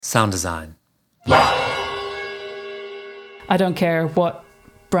Sound design. I don't care what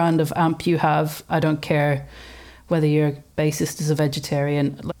brand of amp you have. I don't care whether your bassist is a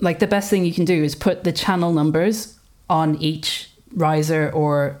vegetarian. Like, the best thing you can do is put the channel numbers on each riser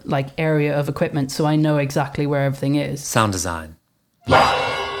or like area of equipment so I know exactly where everything is. Sound design.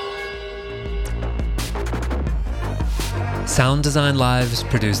 Sound Design Live is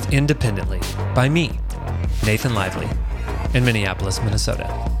produced independently by me, Nathan Lively, in Minneapolis,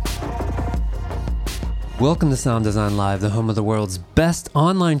 Minnesota. Welcome to Sound Design Live, the home of the world's best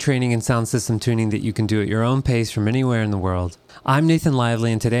online training and sound system tuning that you can do at your own pace from anywhere in the world. I'm Nathan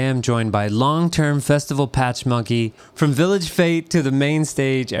Lively, and today I'm joined by long-term festival patch monkey. From Village Fate to the main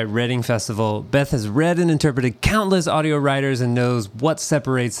stage at Reading Festival, Beth has read and interpreted countless audio writers and knows what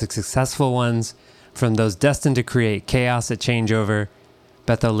separates the successful ones from those destined to create chaos at changeover.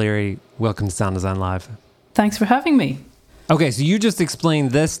 Beth O'Leary, welcome to Sound Design Live. Thanks for having me. Okay, so you just explained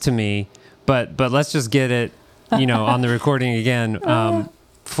this to me, but let's just get it, on the recording again.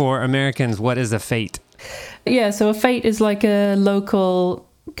 For Americans, what is a fete? Yeah, so a fete is like a local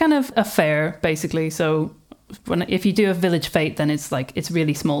kind of affair, basically. So if you do a village fete, then it's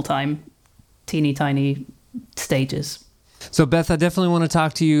really small time, teeny tiny stages. So Beth, I definitely want to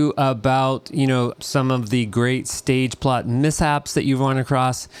talk to you about, some of the great stage plot mishaps that you've run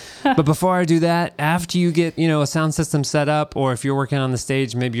across. But before I do that, after you get, a sound system set up, or if you're working on the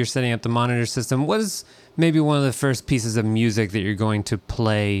stage, maybe you're setting up the monitor system, what is maybe one of the first pieces of music that you're going to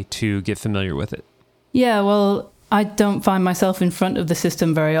play to get familiar with it? Yeah, well, I don't find myself in front of the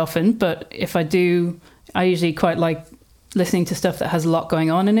system very often, but if I do, I usually quite like listening to stuff that has a lot going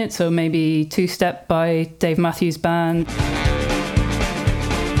on in it. So maybe Two Step by Dave Matthews Band.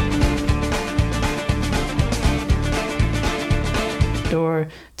 Or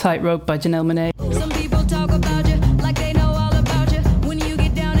Tightrope by Janelle Monáe. Some people talk about you like they know all about you. When you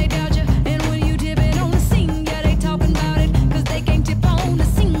get down, they doubt you. And when you dip it on the scene, yeah, they talking about it. Because they can't tip on the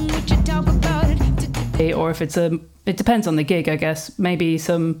scene, what you talk about it. Or if it depends on the gig, I guess. Maybe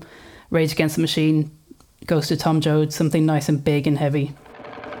some Rage Against the Machine, Ghost of Tom Joad, something nice and big and heavy.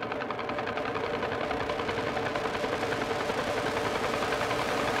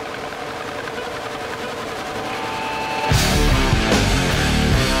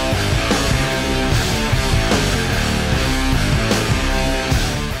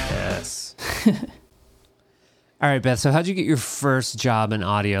 Yes. All right, Beth, so how'd you get your first job in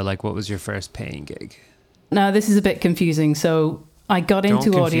audio? Like, what was your first paying gig? Now, this is a bit confusing. So I got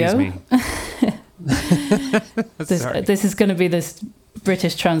into audio. Me. This is going to be this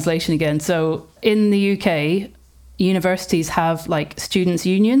British translation again. So in the UK, universities have like students'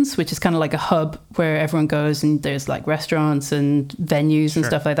 unions, which is kind of like a hub where everyone goes, and there's like restaurants and venues and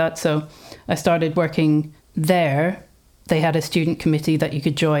stuff like that. So I started working there. They had a student committee that you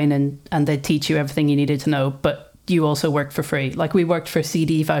could join, and they'd teach you everything you needed to know, but you also worked for free. Like, we worked for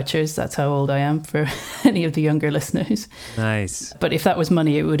CD vouchers. That's how old I am, for any of the younger listeners. Nice. But if that was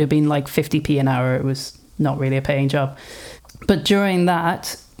money, it would have been like 50p an hour. It was not really a paying job. But during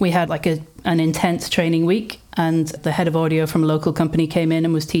that, we had like an intense training week, and the head of audio from a local company came in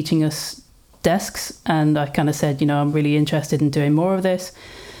and was teaching us desks. And I kind of said, I'm really interested in doing more of this.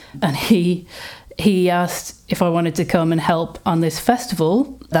 And he asked if I wanted to come and help on this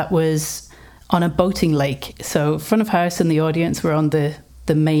festival that was on a boating lake. So front of house and the audience were on the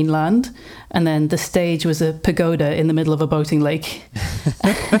mainland, and then the stage was a pagoda in the middle of a boating lake.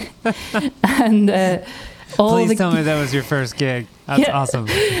 And Please tell me that was your first gig. That's awesome.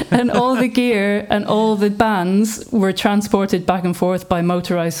 And all the gear and all the bands were transported back and forth by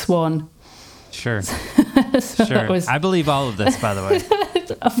motorized swan. Sure. So Sure. I believe all of this, by the way.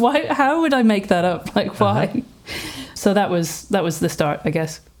 Why? How would I make that up? Like, why? Uh-huh. So that was the start, I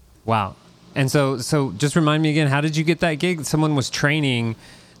guess. Wow. And so just remind me again, how did you get that gig? Someone was doing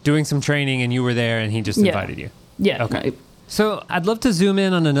some training, and you were there, and he just invited you. Yeah. Okay. No. So I'd love to zoom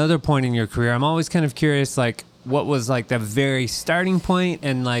in on another point in your career. I'm always kind of curious, like, what was like the very starting point,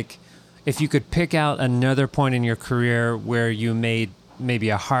 and like, if you could pick out another point in your career where you made maybe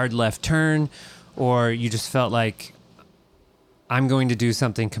a hard left turn, or you just felt like, I'm going to do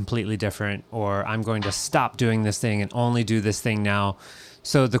something completely different, or I'm going to stop doing this thing and only do this thing now.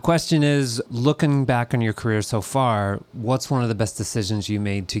 So the question is, looking back on your career so far, what's one of the best decisions you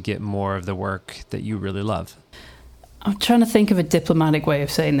made to get more of the work that you really love? I'm trying to think of a diplomatic way of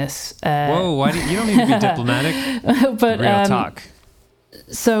saying this. Whoa, you don't need to be diplomatic. But real talk.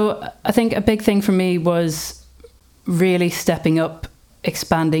 So I think a big thing for me was really stepping up,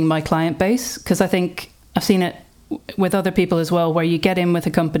 expanding my client base, because I think I've seen it with other people as well, where you get in with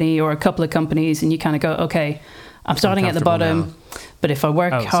a company or a couple of companies and you kind of go, okay, I'm starting at the comfortable bottom, but if I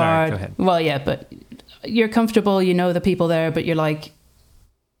work Oh, sorry, hard, go ahead. well, yeah, but you're comfortable, you know the people there, but you're like,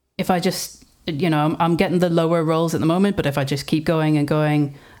 if I just, I'm getting the lower roles at the moment, but if I just keep going and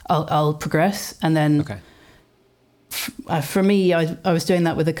going, I'll progress. And then Okay. for me, I was doing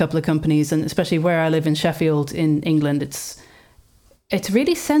that with a couple of companies, and especially where I live in Sheffield in England, it's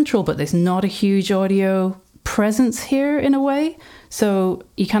really central, but there's not a huge audio presence here in a way. So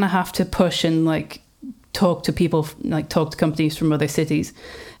you kind of have to push and like talk to people, like talk to companies from other cities.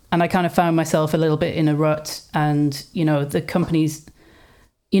 And I kind of found myself a little bit in a rut. And, the companies,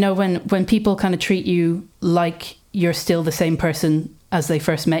 when people kind of treat you like you're still the same person as they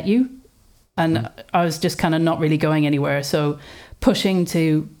first met you. And I was just kind of not really going anywhere. So pushing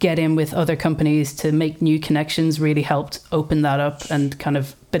to get in with other companies to make new connections really helped open that up, and kind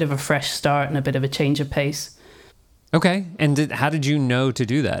of a bit of a fresh start and a bit of a change of pace. Okay. And how did you know to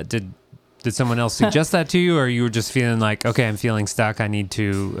do that? Did someone else suggest that to you, or you were just feeling like, okay, I'm feeling stuck, I need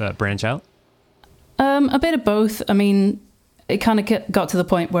to branch out? A bit of both. I mean, it kind of got to the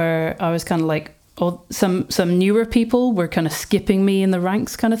point where I was kind of like, some newer people were kind of skipping me in the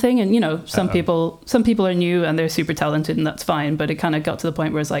ranks, kind of thing. And some people are new and they're super talented, and that's fine. But it kind of got to the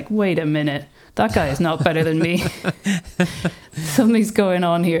point where it's like, wait a minute, that guy is not better than me. Something's going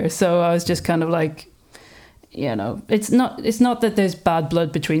on here. So I was just kind of like, it's not that there's bad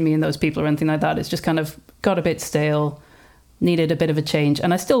blood between me and those people or anything like that. It's just kind of got a bit stale, needed a bit of a change.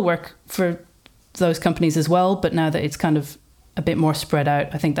 And I still work for those companies as well, but now that it's kind of a bit more spread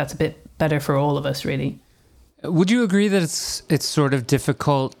out, I think that's a bit better for all of us, really. Would you agree that it's sort of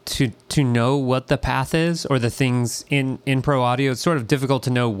difficult to know what the path is, or the things in pro audio? It's sort of difficult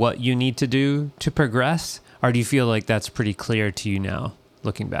to know what you need to do to progress, or do you feel like that's pretty clear to you now,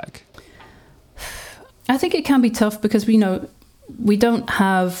 looking back? I think it can be tough because we don't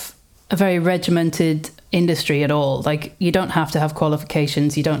have a very regimented industry at all. Like, you don't have to have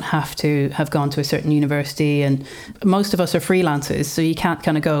qualifications, you don't have to have gone to a certain university, and most of us are freelancers, so you can't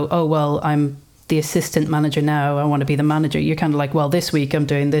kind of go, oh well, I'm the assistant manager now, I want to be the manager. You're kind of like, well, this week I'm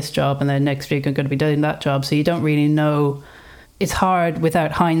doing this job and then next week I'm going to be doing that job. So you don't really know. It's hard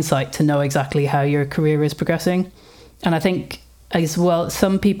without hindsight to know exactly how your career is progressing. And I think as well,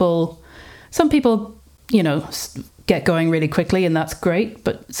 some people get going really quickly, and that's great.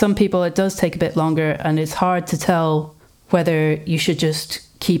 But some people, it does take a bit longer, and it's hard to tell whether you should just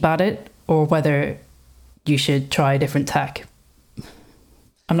keep at it or whether you should try a different tack.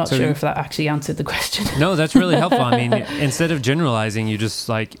 I'm not sure if that actually answered the question. No, that's really helpful. I mean, instead of generalizing, you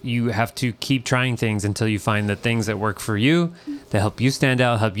have to keep trying things until you find the things that work for you, that help you stand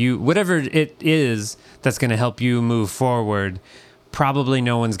out, help you, whatever it is that's going to help you move forward. Probably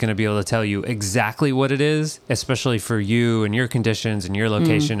no one's going to be able to tell you exactly what it is, especially for you and your conditions and your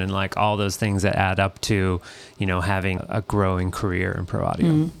location and like all those things that add up to, having a growing career in pro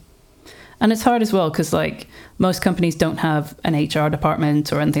audio. And it's hard as well because like most companies don't have an HR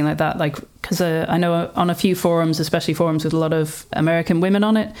department or anything like that. Like, because I know on a few forums, especially forums with a lot of American women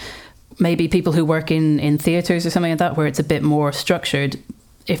on it, maybe people who work in theaters or something like that, where it's a bit more structured.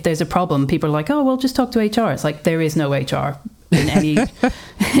 If there's a problem, people are like, oh, well, just talk to HR. It's like, there is no HR in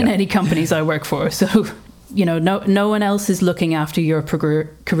any companies I work for. So, no one else is looking after your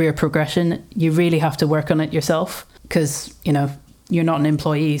career progression. You really have to work on it yourself because, you're not an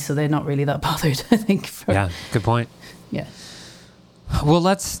employee, so they're not really that bothered, I think. Yeah, good point. Yeah. Well,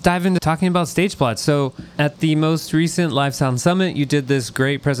 let's dive into talking about stage plots. So at the most recent Live Sound Summit, you did this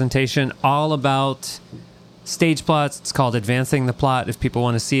great presentation all about stage plots. It's called Advancing the Plot. If people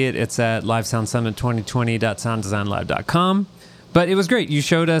want to see it, it's at livesoundsummit2020.sounddesignlive.com. But it was great. You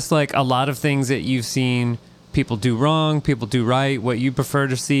showed us like a lot of things that you've seen people do wrong, people do right, what you prefer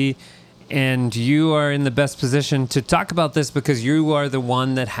to see. And you are in the best position to talk about this because you are the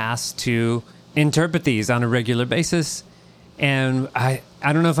one that has to interpret these on a regular basis. And I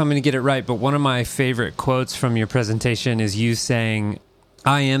don't know if I'm going to get it right, but one of my favorite quotes from your presentation is you saying,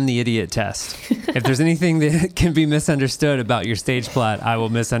 I am the idiot test. If there's anything that can be misunderstood about your stage plot, I will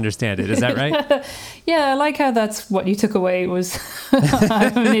misunderstand it. Is that right? Yeah, I like how that's what you took away was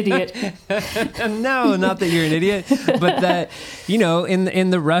I'm an idiot. No, not that you're an idiot, but that,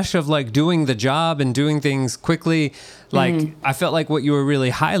 in the rush of like doing the job and doing things quickly, like I felt like what you were really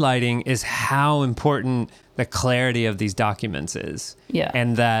highlighting is how important the clarity of these documents is. Yeah.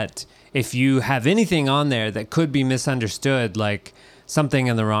 And that if you have anything on there that could be misunderstood, like something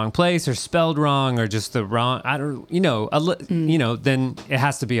in the wrong place or spelled wrong or just the wrong, then it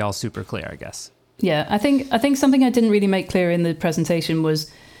has to be all super clear, I guess. Yeah, I think something I didn't really make clear in the presentation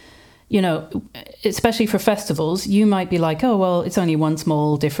was, especially for festivals, you might be like, oh, well, it's only one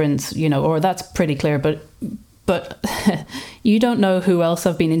small difference, or that's pretty clear. But but you don't know who else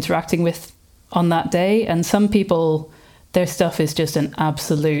I've been interacting with on that day. And some people, their stuff is just an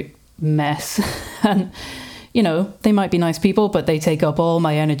absolute mess. And, you know, they might be nice people, but they take up all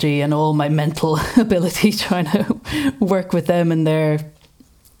my energy and all my mental ability trying to work with them and their,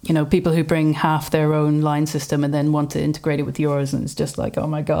 you know, people who bring half their own line system and then want to integrate it with yours. And it's just like, oh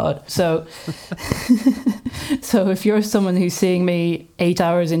my God. So, so if you're someone who's seeing me 8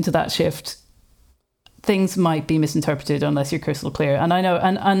 hours into that shift, things might be misinterpreted unless you're crystal clear. And I know,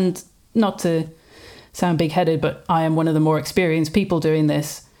 and not to sound big-headed, but I am one of the more experienced people doing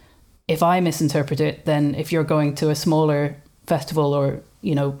this. If I misinterpret it, then if you're going to a smaller festival or,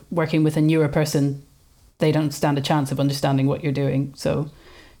 you know, working with a newer person, they don't stand a chance of understanding what you're doing. So,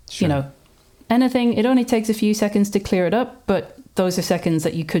 Sure. you know, anything, it only takes a few seconds to clear it up, but those are seconds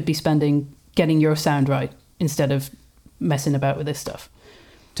that you could be spending getting your sound right instead of messing about with this stuff.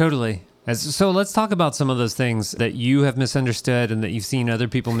 Totally. So let's talk about some of those things that you have misunderstood and that you've seen other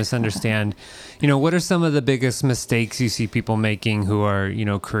people misunderstand. You know, what are some of the biggest mistakes you see people making who are, you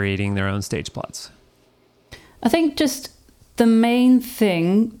know, creating their own stage plots? I think just the main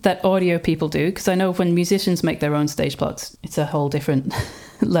thing that audio people do, because I know when musicians make their own stage plots, it's a whole different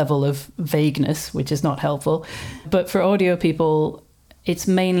level of vagueness, which is not helpful. But for audio people, it's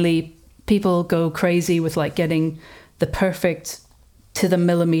mainly people go crazy with like getting the perfect to the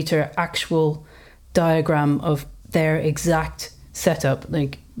millimeter actual diagram of their exact setup,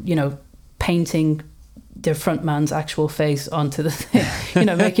 like, you know, painting their frontman's actual face onto the thing, you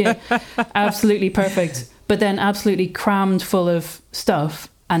know, making it absolutely perfect, but then absolutely crammed full of stuff,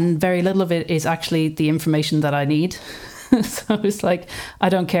 and very little of it is actually the information that I need. So it's like, I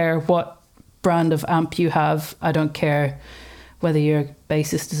don't care what brand of amp you have, I don't care whether your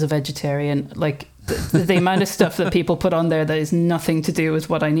bassist is a vegetarian, like the amount of stuff that people put on there that is nothing to do with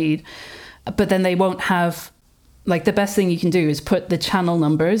what I need. But then they won't have, like, the best thing you can do is put the channel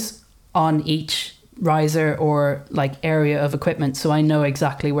numbers on each riser or like area of equipment, so I know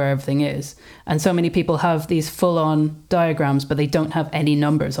exactly where everything is. And so many people have these full-on diagrams, but they don't have any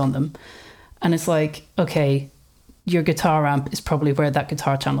numbers on them. And it's like, okay, your guitar amp is probably where that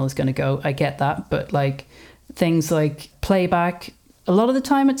guitar channel is going to go. I get that. But like things like playback, a lot of the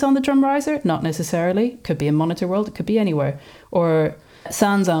time it's on the drum riser, not necessarily. It could be in Monitor World, it could be anywhere. Or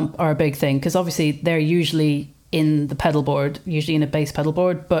Sans amp are a big thing, because obviously they're usually in the pedal board, usually in a bass pedal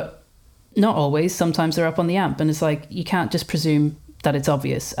board, but not always. Sometimes they're up on the amp, and it's like, you can't just presume that it's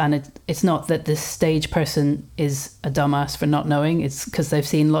obvious. And it's not that this stage person is a dumbass for not knowing, it's because they've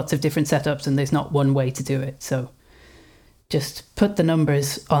seen lots of different setups and there's not one way to do it. So just put the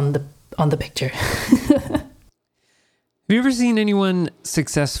numbers on the picture. Have you ever seen anyone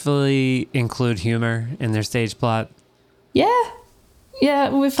successfully include humor in their stage plot? Yeah,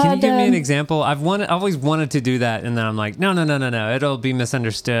 we've had... Can you give me an example? I've always wanted to do that, and then I'm like, no, it'll be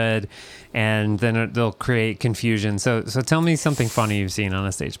misunderstood, and then they'll create confusion. So tell me something funny you've seen on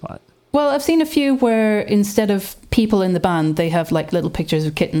a stage plot. Well, I've seen a few where instead of people in the band, they have like little pictures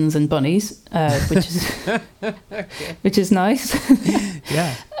of kittens and bunnies, which is nice.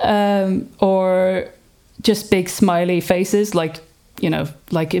 Yeah. Or just big smiley faces, like, you know,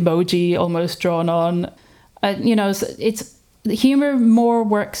 like emoji almost drawn on. You know, it's the humor more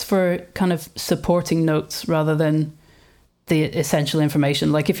works for kind of supporting notes rather than the essential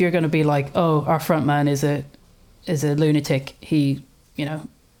information. Like if you're going to be like, oh, our front man is a lunatic, he, you know,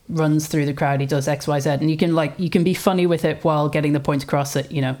 runs through the crowd, he does X, Y, Z, and you can be funny with it while getting the point across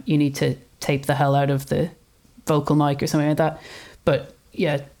that, you know, you need to tape the hell out of the vocal mic or something like that. But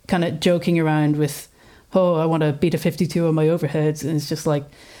yeah, kind of joking around with, oh, I want to beat a 52 on my overheads, and it's just like,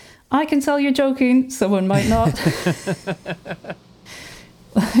 I can tell you're joking, someone might not.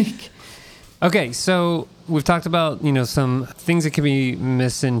 Okay, so we've talked about, you know, some things that can be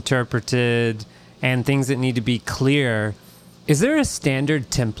misinterpreted and things that need to be clear. Is there a standard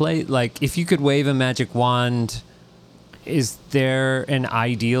template? Like, if you could wave a magic wand, is there an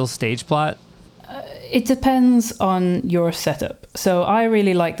ideal stage plot? It depends on your setup. So I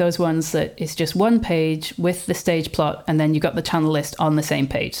really like those ones that it's just one page with the stage plot, and then you got the channel list on the same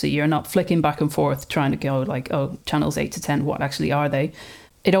page. So you're not flicking back and forth trying to go like, oh, channels 8 to 10, what actually are they?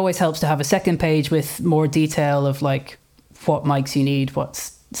 It always helps to have a second page with more detail of like what mics you need, what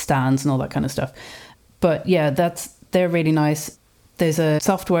stands and all that kind of stuff. But yeah, they're really nice. There's a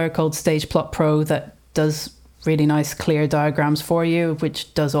software called Stage Plot Pro that does really nice clear diagrams for you,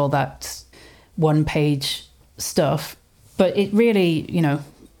 which does all that one page stuff. But it really, you know,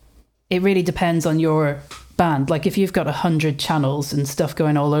 it really depends on your band. Like if you've got 100 channels and stuff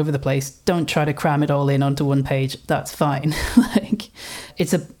going all over the place, don't try to cram it all in onto one page. That's fine. Like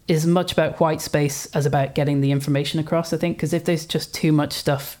it's as much about white space as about getting the information across, I think, because if there's just too much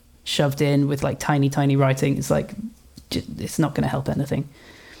stuff shoved in with like tiny writing, it's like it's not going to help anything.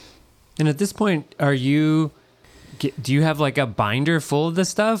 And at this point, do you have like a binder full of this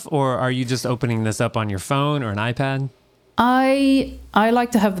stuff, or are you just opening this up on your phone or an iPad? I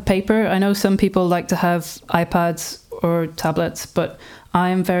like to have the paper. I know some people like to have iPads or tablets, but I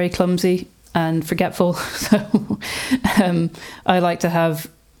am very clumsy and forgetful. So I like to have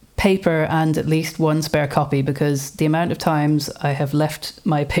paper and at least one spare copy, because the amount of times I have left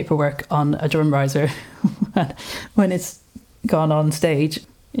my paperwork on a drum riser when it's gone on stage,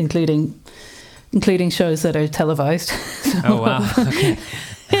 including shows that are televised. So, Oh, wow. Okay.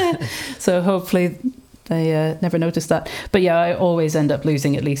 so hopefully they never notice that. But yeah, I always end up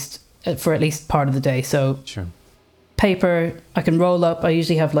losing at least part of the day. So Sure. paper, I can roll up. I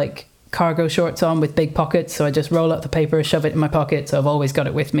usually have like cargo shorts on with big pockets. So I just roll up the paper, shove it in my pocket. So I've always got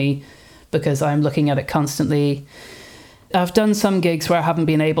it with me because I'm looking at it constantly. I've done some gigs where I haven't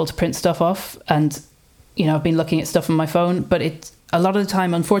been able to print stuff off, and I've been looking at stuff on my phone, but a lot of the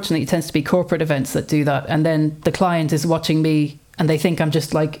time, unfortunately, it tends to be corporate events that do that. And then the client is watching me and they think I'm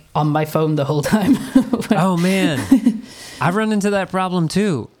just like on my phone the whole time. Oh, man. I've run into that problem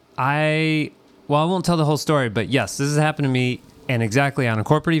too. I won't tell the whole story, but yes, this has happened to me, and exactly on a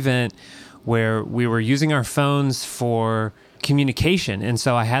corporate event where we were using our phones for communication. And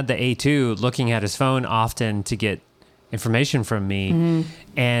so I had the A2 looking at his phone often to get information from me,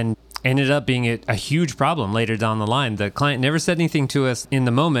 and ended up being a huge problem later down the line. The client never said anything to us in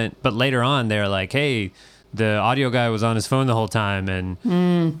the moment, but later on they're like, hey, the audio guy was on his phone the whole time.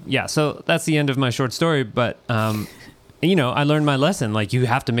 And yeah, so that's the end of my short story. But, I learned my lesson. Like, you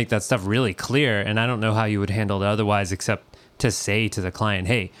have to make that stuff really clear. And I don't know how you would handle it otherwise, except to say to the client,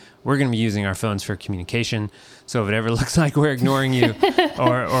 hey, we're going to be using our phones for communication. So if it ever looks like we're ignoring you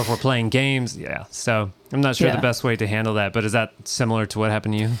or if we're playing games. Yeah. So I'm not sure the best way to handle that, but is that similar to what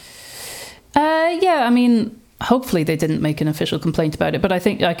happened to you? Yeah, I mean, hopefully they didn't make an official complaint about it, but I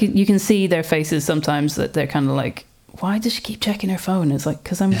think you can see their faces sometimes that they're kind of like, why does she keep checking her phone? It's like,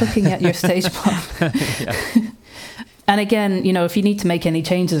 because I'm looking at your stage plan. And again, if you need to make any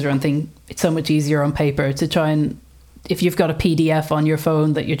changes or anything, it's so much easier on paper to try and, if you've got a PDF on your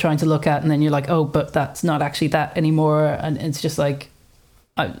phone that you're trying to look at and then you're like, oh, but that's not actually that anymore. And it's just like,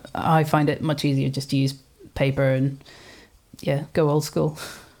 I find it much easier just to use paper and go old school.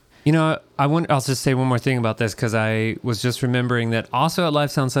 I'll just say one more thing about this, because I was just remembering that also at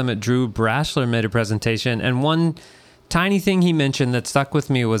Live Sound Summit, Drew Brashler made a presentation, and one tiny thing he mentioned that stuck with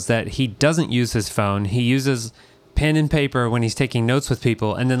me was that he doesn't use his phone. He uses pen and paper when he's taking notes with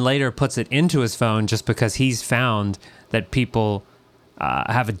people, and then later puts it into his phone just because he's found that people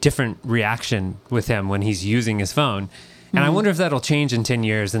have a different reaction with him when he's using his phone. And I wonder if that'll change in 10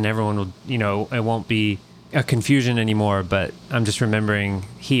 years and everyone will, it won't be a confusion anymore. But I'm just remembering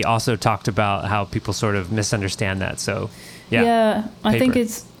he also talked about how people sort of misunderstand that. So, yeah. I think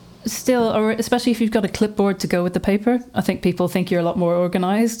it's still, or especially if you've got a clipboard to go with the paper, I think people think you're a lot more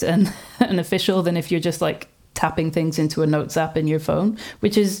organized and official than if you're just like tapping things into a notes app in your phone,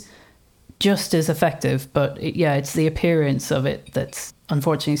 which is just as effective. But it's the appearance of it that's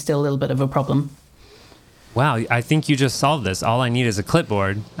unfortunately still a little bit of a problem. Wow, I think you just solved this. All I need is a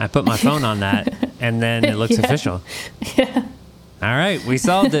clipboard. I put my phone on that, and then it looks official. Yeah. All right, we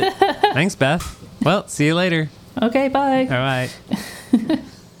solved it. Thanks, Beth. Well, see you later. Okay, bye. All right.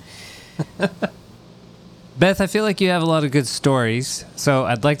 Beth, I feel like you have a lot of good stories, so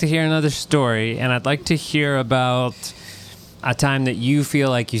I'd like to hear another story, and I'd like to hear about a time that you feel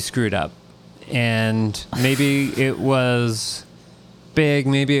like you screwed up. And maybe it was big,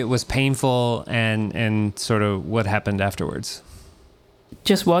 maybe it was painful, and sort of what happened afterwards.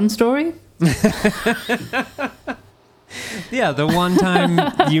 Just one story? Yeah, the one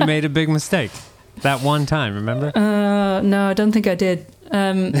time you made a big mistake. That one time, remember? No, I don't think I did.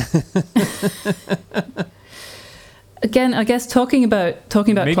 Again, I guess talking about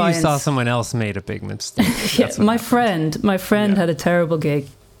Maybe clients. you saw someone else made a big mistake. My friend had a terrible gig.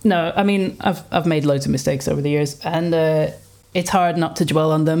 No, I mean, I've made loads of mistakes over the years, and it's hard not to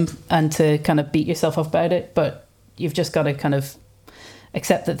dwell on them and to kind of beat yourself up about it, but you've just got to kind of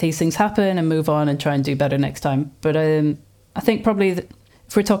accept that these things happen and move on and try and do better next time. But I think probably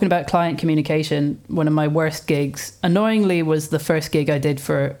if we're talking about client communication, one of my worst gigs, annoyingly, was the first gig I did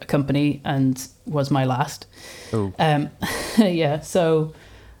for a company and was my last. Oh. So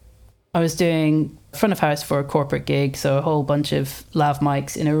I was doing front of house for a corporate gig, so a whole bunch of lav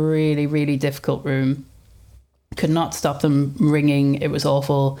mics in a really, really difficult room. Could not stop them ringing. It was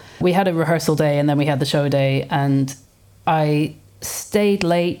awful. We had a rehearsal day and then we had the show day, and I stayed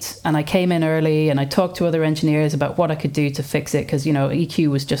late and I came in early and I talked to other engineers about what I could do to fix it because, EQ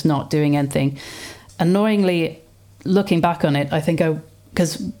was just not doing anything. Annoyingly, looking back on it, I think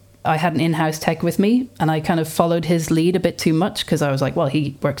because I had an in-house tech with me and I kind of followed his lead a bit too much because I was like, well,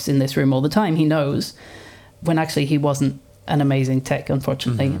 he works in this room all the time. He knows, when actually he wasn't an amazing tech,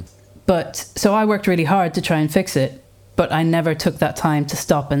 unfortunately. Mm-hmm. But so I worked really hard to try and fix it, but I never took that time to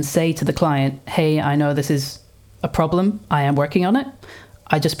stop and say to the client, hey, I know this is a problem. I am working on it.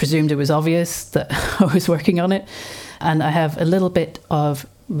 I just presumed it was obvious that I was working on it. And I have a little bit of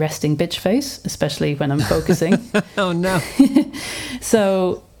resting bitch face, especially when I'm focusing. Oh, no.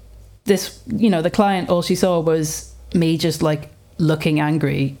 So this, the client, all she saw was me just like looking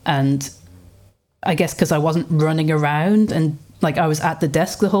angry. And I guess because I wasn't running around and like I was at the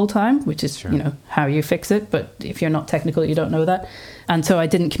desk the whole time, which is, Sure. How you fix it. But if you're not technical, you don't know that. And so I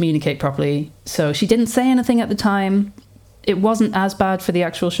didn't communicate properly. So she didn't say anything at the time. It wasn't as bad for the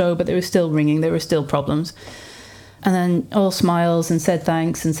actual show, but they were still ringing. There were still problems. And then all smiles and said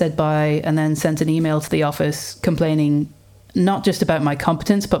thanks and said bye, and then sent an email to the office complaining not just about my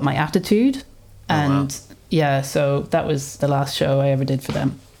competence, but my attitude. And yeah, so that was the last show I ever did for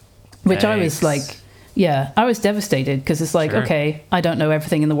them, which I was like, I was devastated because it's like, okay, I don't know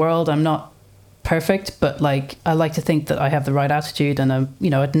everything in the world. I'm not perfect, but like, I like to think that I have the right attitude and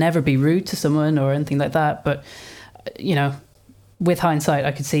I'd never be rude to someone or anything like that. But, with hindsight,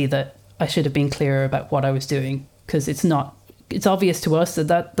 I could see that I should have been clearer about what I was doing because it's obvious to us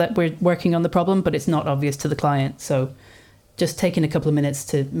that we're working on the problem, but it's not obvious to the client. So just taking a couple of minutes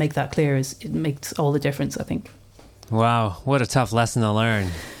to make that clear it makes all the difference, I think. Wow, what a tough lesson to learn.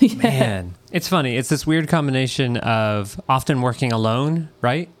 Yeah. Man, it's funny. It's this weird combination of often working alone,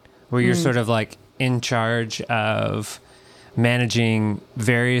 right? Where you're sort of like in charge of managing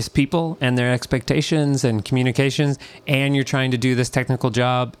various people and their expectations and communications, and you're trying to do this technical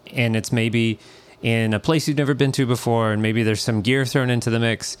job, and it's maybe in a place you've never been to before, and maybe there's some gear thrown into the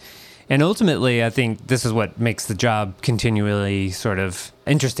mix. And ultimately, I think this is what makes the job continually sort of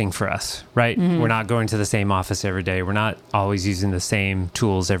interesting for us, right? Mm-hmm. We're not going to the same office every day. We're not always using the same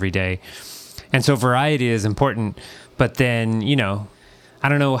tools every day. And so variety is important. But then, I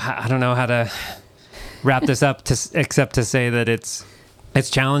don't know how to wrap this up except to say that it's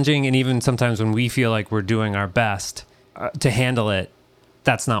challenging. And even sometimes when we feel like we're doing our best to handle it,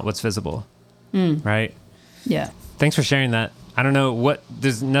 that's not what's visible, right? Yeah. Thanks for sharing that. I don't know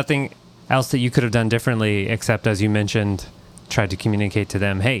there's nothing else that you could have done differently except, as you mentioned, tried to communicate to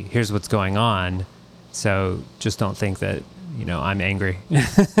them, hey, here's what's going on. So just don't think that, I'm angry.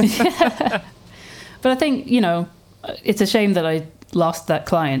 But I think, it's a shame that I lost that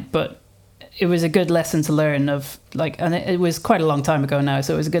client, but it was a good lesson to learn and it was quite a long time ago now.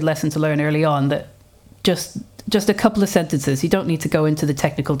 So it was a good lesson to learn early on that just a couple of sentences, you don't need to go into the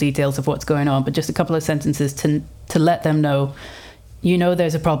technical details of what's going on, but just a couple of sentences to let them know,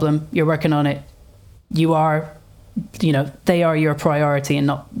 there's a problem, you're working on it, they are your priority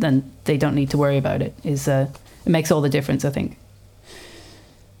and then they don't need to worry about it. It makes all the difference, I think.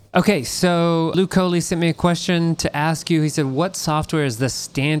 Okay, so Luke Coley sent me a question to ask you. He said, what software is the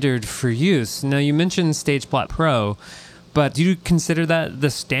standard for use? Now, you mentioned StagePlot Pro, but do you consider that the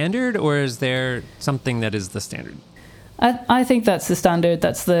standard, or is there something that is the standard? I think that's the standard.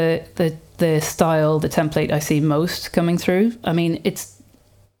 That's the style, the template I see most coming through. I mean,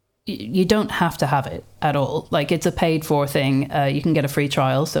 you don't have to have it at all. Like, it's a paid for thing. You can get a free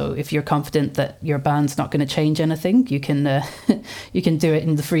trial. So if you're confident that your band's not going to change anything, you can you can do it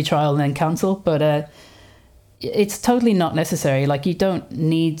in the free trial and then cancel. But it's totally not necessary. Like, you don't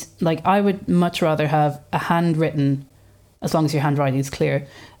need, like, I would much rather have a handwritten, as long as your handwriting is clear,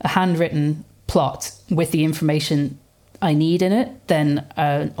 a handwritten plot with the information I need in it than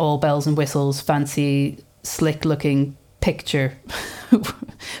all bells and whistles, fancy, slick looking picture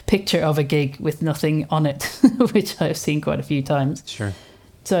of a gig with nothing on it, which I've seen quite a few times. Sure.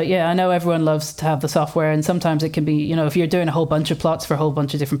 So yeah, I know everyone loves to have the software, and sometimes it can be, if you're doing a whole bunch of plots for a whole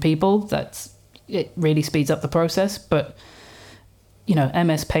bunch of different people, it really speeds up the process. But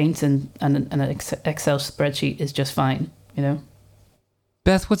MS Paint and an Excel spreadsheet is just fine.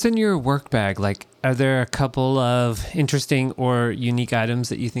 Beth, what's in your work bag? Like, are there a couple of interesting or unique items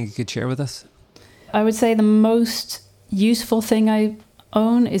that you think you could share with us? I would say the most useful thing I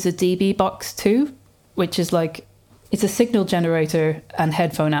own is a DB Box 2, which is like, it's a signal generator and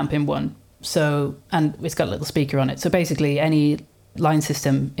headphone amp in one. So, and it's got a little speaker on it. So basically any line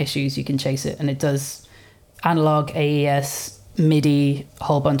system issues, you can chase it, and it does analog, AES, MIDI, a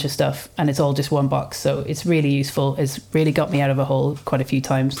whole bunch of stuff, and it's all just one box. So it's really useful. It's really got me out of a hole quite a few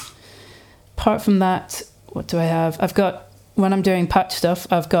times. Apart from that, what do I have? I've got when I'm doing patch stuff,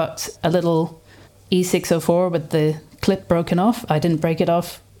 I've got a little E604 with the clip broken off. I didn't break it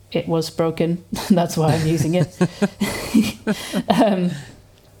off. It was broken. That's why I'm using it.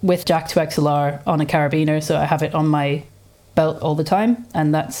 With jack to XLR on a carabiner, so I have it on my belt all the time,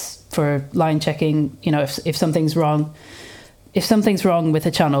 and that's for line checking. You know, if something's wrong, with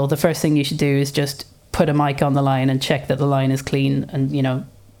a channel, the first thing you should do is just put a mic on the line and check that the line is clean, and you know,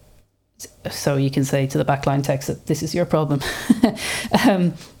 so you can say to the backline text that this is your problem.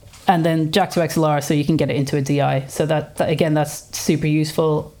 And then jack to XLR, so you can get it into a DI. So that again, that's super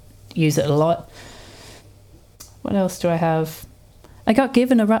useful. Use it a lot. What else do I have? I got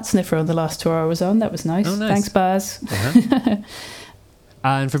given a rat sniffer on the last tour I was on. That was nice. Oh, nice. Thanks, Baz. Uh-huh.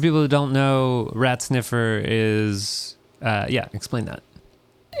 And for people who don't know, rat sniffer is, explain that.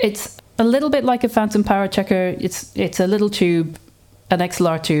 It's a little bit like a phantom power checker. It's a little tube, an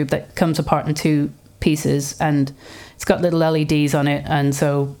XLR tube that comes apart in two pieces, and it's got little LEDs on it. And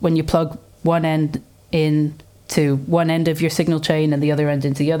so when you plug one end in to one end of your signal chain and the other end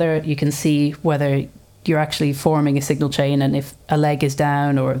into the other, you can see whether you're actually forming a signal chain, and if a leg is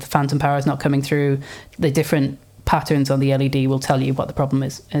down or the phantom power is not coming through, the different patterns on the LED will tell you what the problem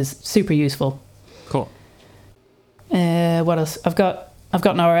is. It's super useful. Cool. What else? I've got an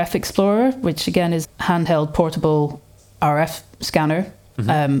RF Explorer, which again is handheld portable RF scanner.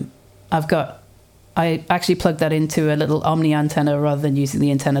 Mm-hmm. I actually plugged that into a little Omni antenna rather than using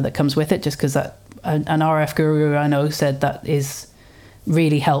the antenna that comes with it, just because that an RF guru I know said that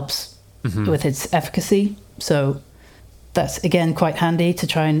really helps with its efficacy. So that's again quite handy to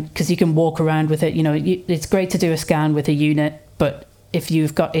try, and because you can walk around with it. You know, it's great to do a scan with a unit, but if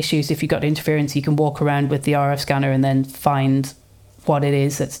you've got issues, if you've got interference, you can walk around with the RF scanner and then find what it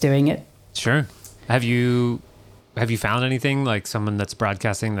is that's doing it. Sure. Have you found anything, like someone that's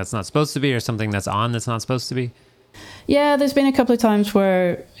broadcasting that's not supposed to be, or something that's on that's not supposed to be? Yeah, there's been a couple of times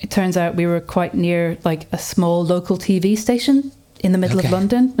where it turns out we were quite near like a small local TV station in the middle of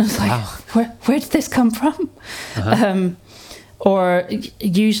London. I was like, where did this come from? Uh-huh. Or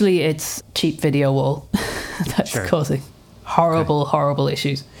usually it's cheap video wall that's causing horrible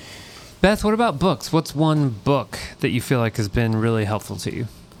issues. Beth, what about books? What's one book that you feel like has been really helpful to you?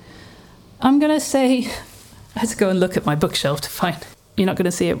 I'm going to say, I had to go and look at my bookshelf to find. You're not going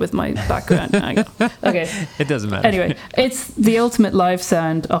to see it with my background. Okay. It doesn't matter. Anyway, it's The Ultimate Live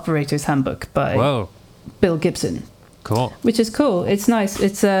Sound Operator's Handbook by Bill Gibson. Cool. Which is cool. It's nice.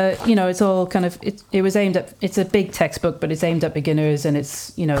 It's it's all kind of, it was aimed at, it's a big textbook, but it's aimed at beginners, and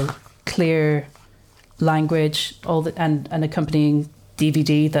it's, clear language, and an accompanying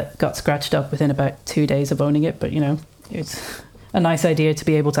DVD that got scratched up within about 2 days of owning it. But, it's a nice idea to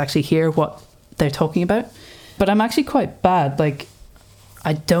be able to actually hear what they're talking about. But I'm actually quite bad. Like,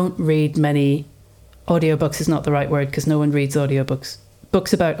 I don't read many audiobooks is not the right word, because no one reads audiobooks.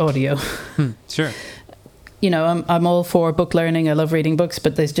 Books about audio. Sure. I'm all for book learning. I love reading books,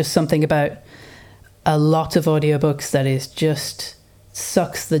 but there's just something about a lot of audiobooks that is just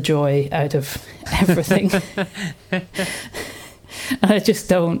sucks the joy out of everything. And I just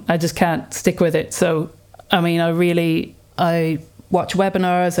can't stick with it. So, I mean, I watch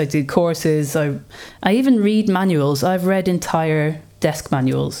webinars, I do courses, I even read manuals. I've read entire desk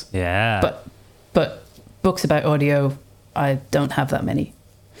manuals. Yeah. But books about audio, I don't have that many.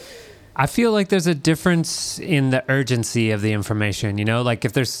 I feel like there's a difference in the urgency of the information, like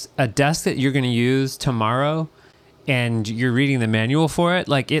if there's a desk that you're going to use tomorrow and you're reading the manual for it,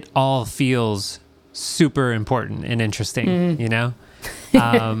 like it all feels super important and interesting,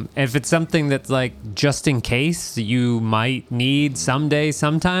 if it's something that's like just in case you might need someday,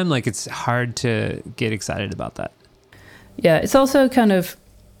 sometime, like it's hard to get excited about that. Yeah, it's also kind of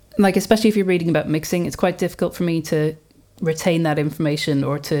like, especially if you're reading about mixing, it's quite difficult for me to retain that information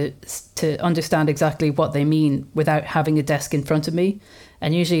or to understand exactly what they mean without having a desk in front of me.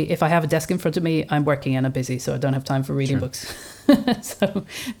 And usually if I have a desk in front of me, I'm working and I'm busy, so I don't have time for reading books. So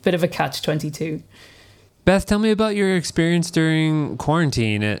bit of a catch-22. Beth, tell me about your experience during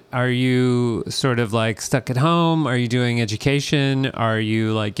quarantine. Are you sort of like stuck at home? Are you doing education? Are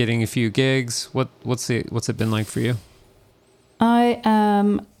you like getting a few gigs? What's it been like for you? I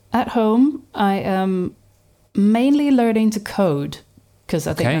am at home. I am mainly learning to code because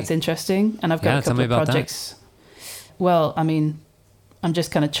I think that's interesting, and I've got a couple of projects. Well, I mean, I'm just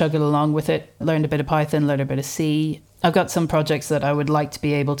kind of chugging along with it. Learned a bit of Python, learned a bit of C. I've got some projects that I would like to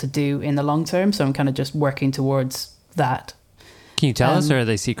be able to do in the long term, so I'm kind of just working towards that. Can you tell us, or are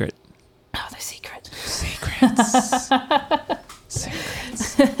they secret? Oh, they're secret. Secrets.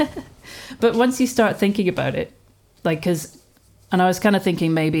 Secrets. But once you start thinking about it, like, because And I was kind of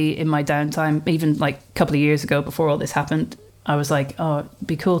thinking maybe in my downtime, even like a couple of years ago before all this happened, I was like, oh, it'd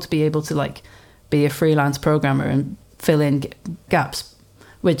be cool to be able to like be a freelance programmer and fill in gaps,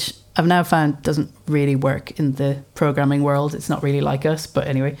 which I've now found doesn't really work in the programming world. It's not really like us, but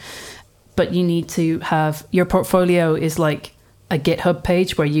anyway. But you need to have, your portfolio is like a GitHub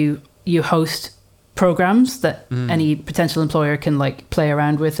page where you host programs that any potential employer can like play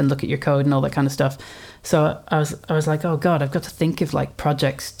around with and look at your code and all that kind of stuff. So I was like, oh God, I've got to think of like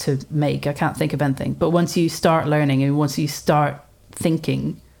projects to make. I can't think of anything. But once you start learning and once you start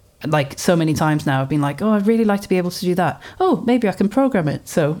thinking, like so many times now, I've been like, oh, I'd really like to be able to do that. Oh, maybe I can program it.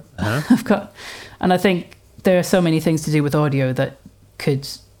 So and I think there are so many things to do with audio that could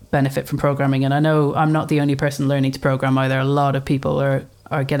benefit from programming. And I know I'm not the only person learning to program either. A lot of people are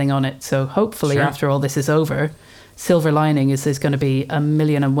getting on it. So hopefully after all this is over, silver lining is there's going to be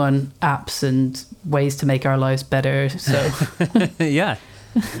 1,000,001 apps and ways to make our lives better. So yeah,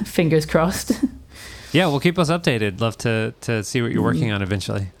 fingers crossed. Yeah, well, keep us updated. Love to see what you're working on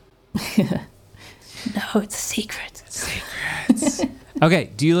eventually. No, it's a secret. Secrets. Okay,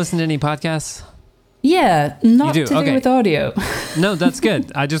 do you listen to any podcasts? Yeah, not You do? to do Okay. with audio. No, that's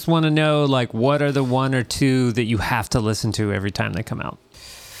good. I just want to know, like, what are the one or two that you have to listen to every time they come out?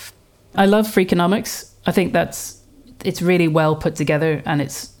 I love Freakonomics. I think it's really well put together and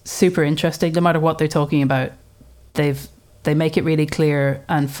it's super interesting. No matter what they're talking about, they make it really clear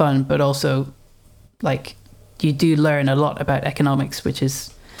and fun, but also like you do learn a lot about economics, which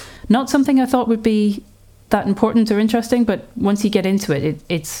is not something I thought would be that important or interesting. But once you get into it,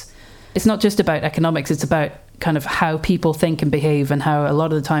 it's not just about economics. It's about kind of how people think and behave, and how a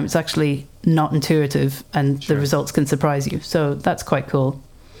lot of the time it's actually not intuitive, and the results can surprise you. So that's quite cool.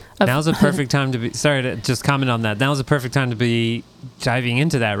 Now's a perfect time to be, sorry to just comment on that. Now's a perfect time to be diving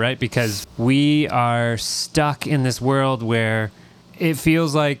into that, right? Because we are stuck in this world where it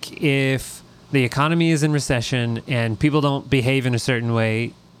feels like if the economy is in recession and people don't behave in a certain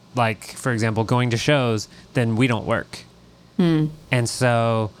way, like, for example, going to shows, then we don't work. And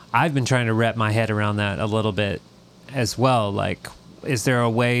so I've been trying to wrap my head around that a little bit as well. Like, is there a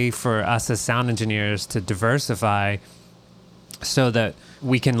way for us as sound engineers to diversify so that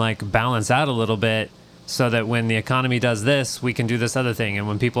we can like balance out a little bit, so that when the economy does this, we can do this other thing. And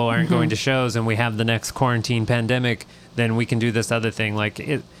when people aren't going to shows and we have the next quarantine pandemic, then we can do this other thing. Like,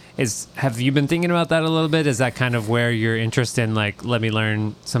 have you been thinking about that a little bit? Is that kind of where your interest in like, let me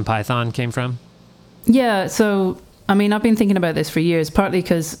learn some Python came from? Yeah. So, I mean, I've been thinking about this for years, partly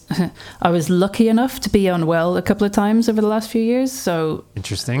because I was lucky enough to be unwell a couple of times over the last few years. So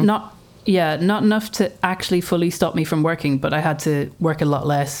interesting. Not enough to actually fully stop me from working, but I had to work a lot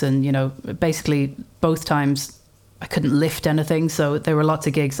less. And, you know, basically both times I couldn't lift anything. So there were lots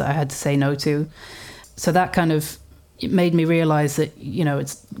of gigs that I had to say no to. So that kind of it made me realize that, you know,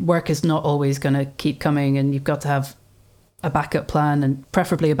 work is not always going to keep coming, and you've got to have a backup plan, and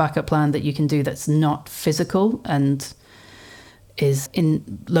preferably a backup plan that you can do that's not physical and is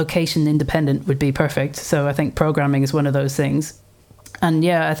in location independent would be perfect. So I think programming is one of those things. And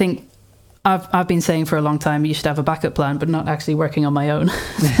yeah, I think I've been saying for a long time you should have a backup plan, but not actually working on my own.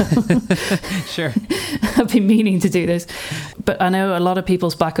 Sure. I've been meaning to do this. But I know a lot of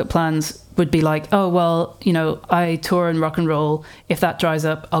people's backup plans would be like, oh, well, you know, I tour and rock and roll. If that dries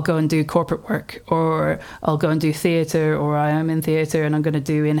up, I'll go and do corporate work, or I'll go and do theatre, or I am in theatre and I'm going to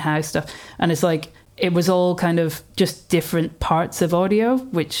do in-house stuff. And it's like, it was all kind of just different parts of audio,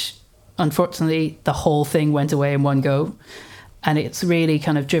 which unfortunately the whole thing went away in one go. And it's really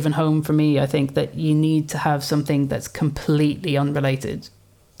kind of driven home for me, I think, that you need to have something that's completely unrelated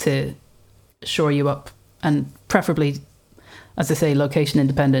to shore you up, and preferably, as I say, location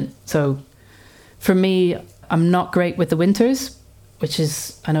independent. So for me, I'm not great with the winters, which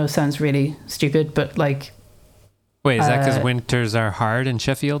is, I know sounds really stupid, but like... Wait, is that because winters are hard in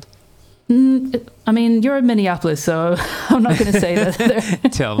Sheffield? I mean, you're in Minneapolis, so I'm not going to say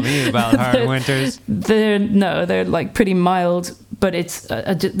that. Tell me about hard winters. They're like pretty mild, but it's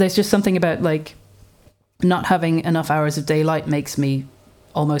there's just something about like not having enough hours of daylight makes me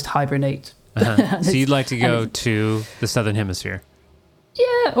almost hibernate. So you'd like to go to the Southern Hemisphere?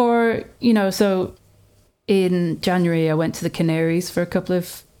 Yeah, or, you know, so in January I went to the Canaries for a couple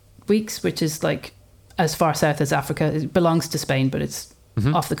of weeks, which is like as far south as Africa. It belongs to Spain, but it's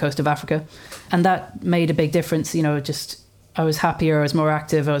off the coast of Africa. And that made a big difference. You know, just I was happier, I was more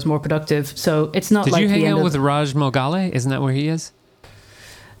active, I was more productive. So it's not like... Did you hang out with Raj Mogale? Isn't that where he is?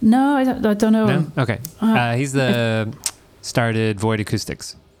 No, I don't know. No? Okay. He's started Void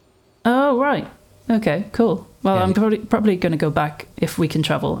Acoustics. Oh, right. Okay, cool. Well, Yeah. I'm probably going to go back if we can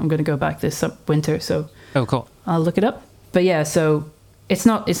travel. I'm going to go back this winter, so... Oh, cool. I'll look it up. But yeah, so it's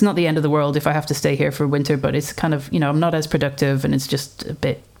not the end of the world if I have to stay here for winter, but it's kind of, I'm not as productive and it's just a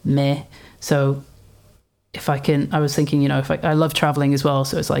bit meh. So if I can, I was thinking, if I love traveling as well.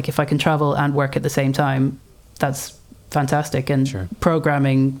 So it's like, if I can travel and work at the same time, that's fantastic. And Sure.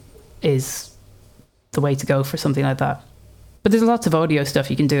 Programming is the way to go for something like that. But there's lots of audio stuff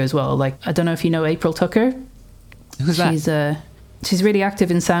you can do as well. Like, I don't know if you know April Tucker. Who's that? She's really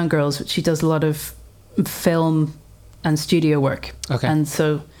active in Sound Girls. She does a lot of film and studio work. Okay. And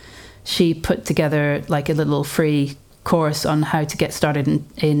so she put together like a little free course on how to get started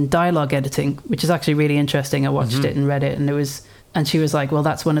in dialogue editing, which is actually really interesting. I watched it and read it, and she was like, well,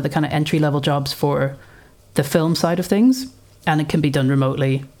 that's one of the kind of entry level jobs for the film side of things, and it can be done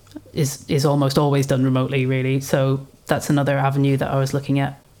remotely, is almost always done remotely, really. So that's another avenue that I was looking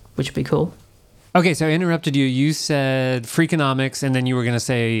at, which would be cool. Okay, so I interrupted you. You said Freakonomics, and then you were going to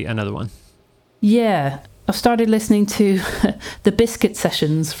say another one. Yeah, I've started listening to the Biscuit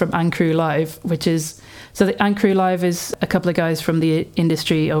Sessions from Ancrew Live, so the Ancrew Live is a couple of guys from the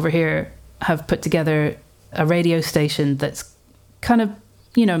industry over here have put together a radio station that's kind of,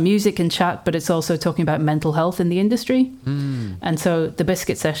 music and chat, but it's also talking about mental health in the industry. And so the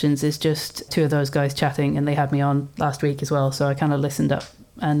Biscuit Sessions is just two of those guys chatting, and they had me on last week as well. So I kind of listened up,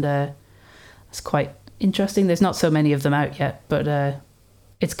 and it's quite interesting. There's not so many of them out yet, but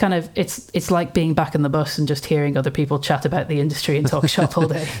it's kind of, it's like being back in the bus and just hearing other people chat about the industry and talk shop all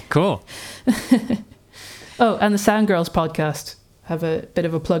day. Cool. Oh, and the Sound Girls podcast. Have a bit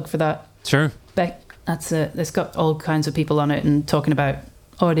of a plug for that. Sure. It's got all kinds of people on it and talking about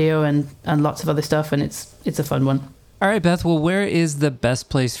audio and lots of other stuff, and it's a fun one. All right, Beth. Well, where is the best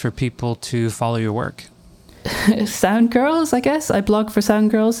place for people to follow your work? Sound Girls, I guess. I blog for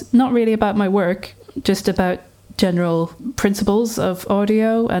Sound Girls. Not really about my work, just about general principles of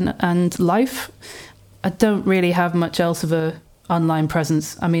audio and life. I don't really have much else of a online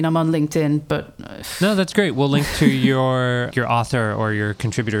presence. I mean, I'm on LinkedIn, but No, that's great. We'll link to your author or your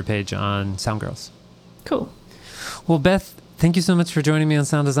contributor page on Sound Girls. Cool. Well, Beth, thank you so much for joining me on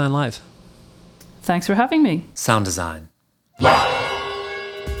Sound Design Live. Thanks for having me. Sound Design.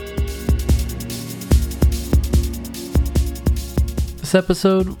 This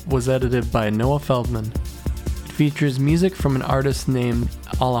episode was edited by Noah Feldman. It features music from an artist named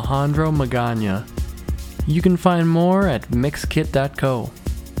Alejandro Magana. You can find more at mixkit.co.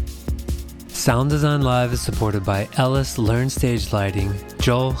 Sound Design Live is supported by Ellis Learn Stage Lighting,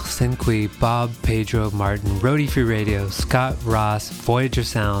 Joel Sinqui, Bob, Pedro, Martin, Roadie Free Radio, Scott Ross, Voyager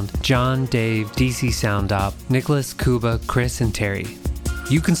Sound, John, Dave, DC Sound Op, Nicholas, Kuba, Chris, and Terry.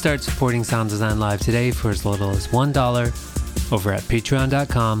 You can start supporting Sound Design Live today for as little as $1 over at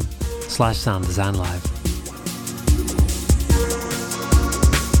patreon.com/sounddesignlive.